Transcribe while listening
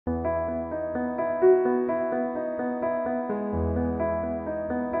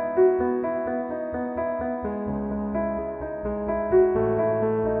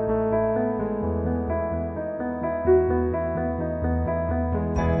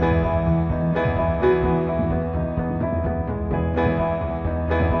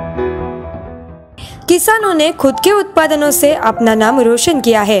किसानों ने खुद के उत्पादनों से अपना नाम रोशन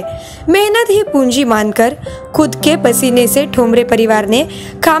किया है। मेहनत ही पूंजी मानकर खुद के पसीने से ठोंबरे परिवार ने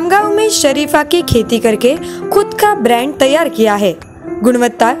खामगांव में शरीफा की खेती करके खुद का ब्रांड तैयार किया है।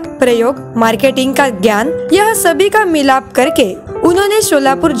 गुणवत्ता, प्रयोग, मार्केटिंग का ज्ञान, यह सभी का मिलाप करके उन्होंने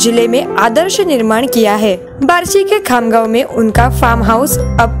शोलापुर जिले में आदर्श निर्माण किया है। बार्शी के खामगांव में उनका फार्म हाउस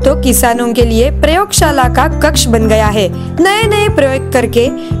अब तो किसानों के लिए प्रयोगशाला का कक्ष बन गया है। नए नए प्रयोग करके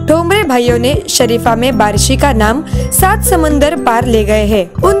ठोंबरे भाइयों ने शरीफा में बार्शी का नाम 7 समंदर पार ले गए हैं।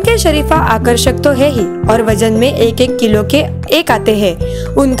 उनके शरीफा आकर्षक तो है ही और वजन में 1-1 किलो के एक आते हैं।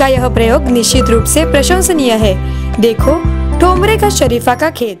 उनका यह प्रयोग निश्चित रूप से प्रशंसनीय है। देखो ठोंबरे का शरीफा का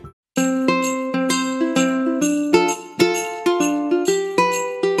खेत।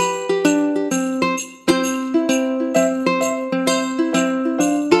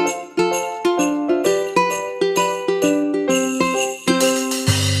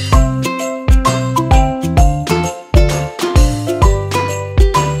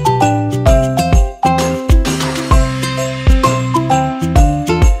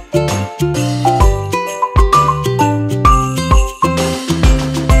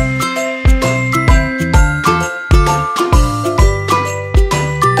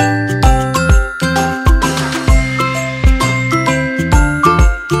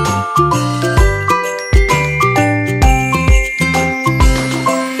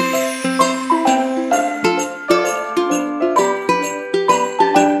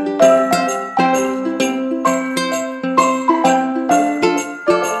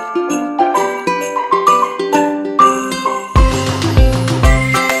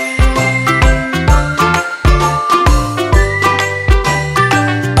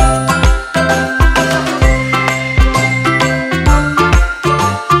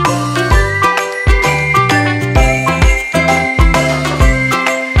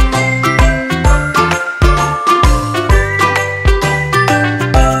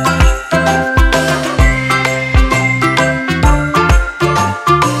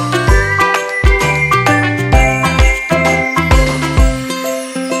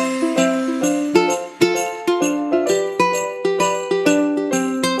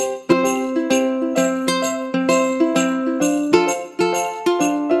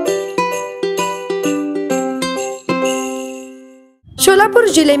 शोलापुर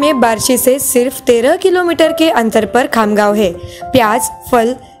जिले में बार्शी से सिर्फ 13 किलोमीटर के अंतर पर खामगांव है। प्याज,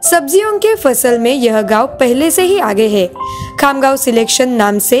 फल, सब्जियों के फसल में यह गांव पहले से ही आगे है। खामगांव सिलेक्शन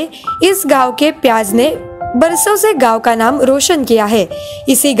नाम से इस गांव के प्याज ने बरसों से गांव का नाम रोशन किया है।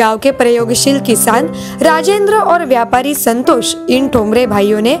 इसी गांव के प्रयोगशील किसान राजेंद्र और व्यापारी संतोष इन ठोंबरे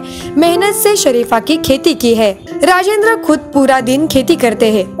भाइयों ने मेहनत से शरीफा की खेती की है। राजेंद्र खुद पूरा दिन खेती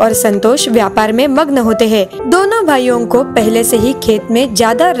करते हैं और संतोष व्यापार में मग्न होते हैं। दोनों भाइयों को पहले से ही खेत में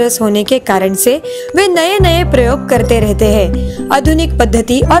ज्यादा रस होने के कारण से वे नए नए प्रयोग करते रहते हैं। आधुनिक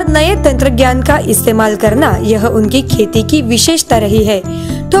पद्धति और नए तंत्रज्ञान का इस्तेमाल करना यह उनकी खेती की विशेषता रही है।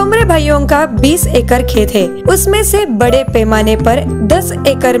 ठोंबरे भाइयों का 20 एकड़ खेत है। उसमें से बड़े पैमाने पर 10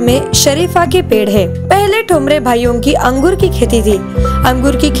 एकड़ में शरीफा के पेड़ है। पहले ठोंबरे भाइयों की अंगूर की खेती थी।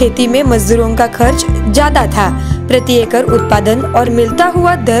 अंगूर की खेती में मजदूरों का खर्च ज्यादा था। प्रति एकड़ उत्पादन और मिलता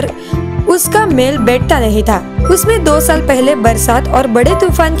हुआ दर उसका मेल बैठता नहीं था। उसमें 2 साल पहले बरसात और बड़े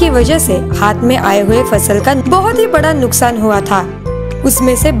तूफान की वजह से हाथ में आए हुए फसल का बहुत ही बड़ा नुकसान हुआ था।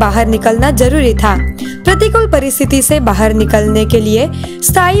 उसमें से बाहर निकलना जरूरी था। प्रतिकूल परिस्थिति से बाहर निकलने के लिए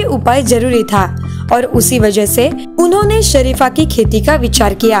स्थायी उपाय जरूरी था और उसी वजह से उन्होंने शरीफा की खेती का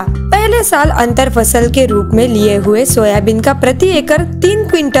विचार किया। पहले साल अंतर फसल के रूप में लिए हुए सोयाबीन का प्रति एकड़ 3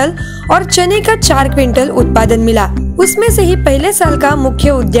 क्विंटल और चने का 4 क्विंटल उत्पादन मिला। उसमें से ही पहले साल का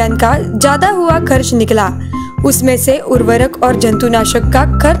मुख्य उद्यान का ज्यादा हुआ खर्च निकला। उसमें से उर्वरक और जंतुनाशक का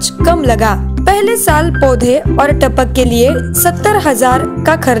खर्च कम लगा। पहले साल पौधे और टपक के लिए 70,000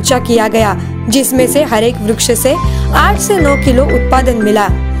 का खर्चा किया गया, जिसमें से हर एक वृक्ष से 8 से 9 किलो उत्पादन मिला।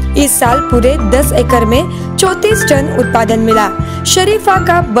 इस साल पूरे 10 एकड़ में 34 टन उत्पादन मिला। शरीफा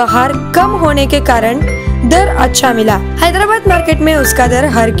का बहार कम होने के कारण दर अच्छा मिला। हैदराबाद मार्केट में उसका दर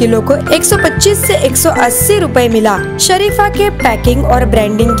हर किलो को 125 से 180 रुपए मिला। शरीफा के पैकिंग और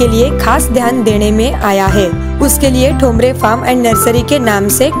ब्रांडिंग के लिए खास ध्यान देने में आया है। उसके लिए ठोंबरे फार्म एंड नर्सरी के नाम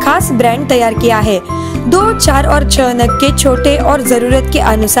से खास ब्रांड तैयार किया है। 2, 4 और 6 नग के छोटे और जरूरत के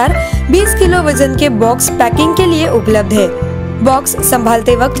अनुसार 20 किलो वजन के बॉक्स पैकिंग के लिए उपलब्ध है। बॉक्स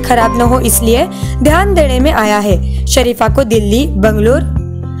संभालते वक्त खराब न हो इसलिए ध्यान देने में आया है। शरीफा को दिल्ली, बंगलुरु,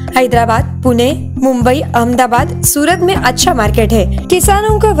 हैदराबाद, पुणे, मुंबई, अहमदाबाद, सूरत में अच्छा मार्केट है।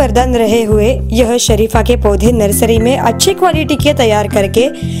 किसानों का वरदान रहे हुए यह शरीफा के पौधे नर्सरी में अच्छी क्वालिटी के तैयार करके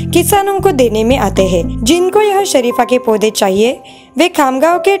किसानों को देने में आते हैं। जिनको यह शरीफा के पौधे चाहिए वे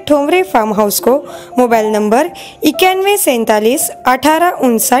खामगांव के ठोंवरे फार्म हाउस को मोबाइल नंबर 91 47 18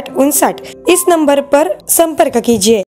 59 59 इस नंबर पर संपर्क कीजिए।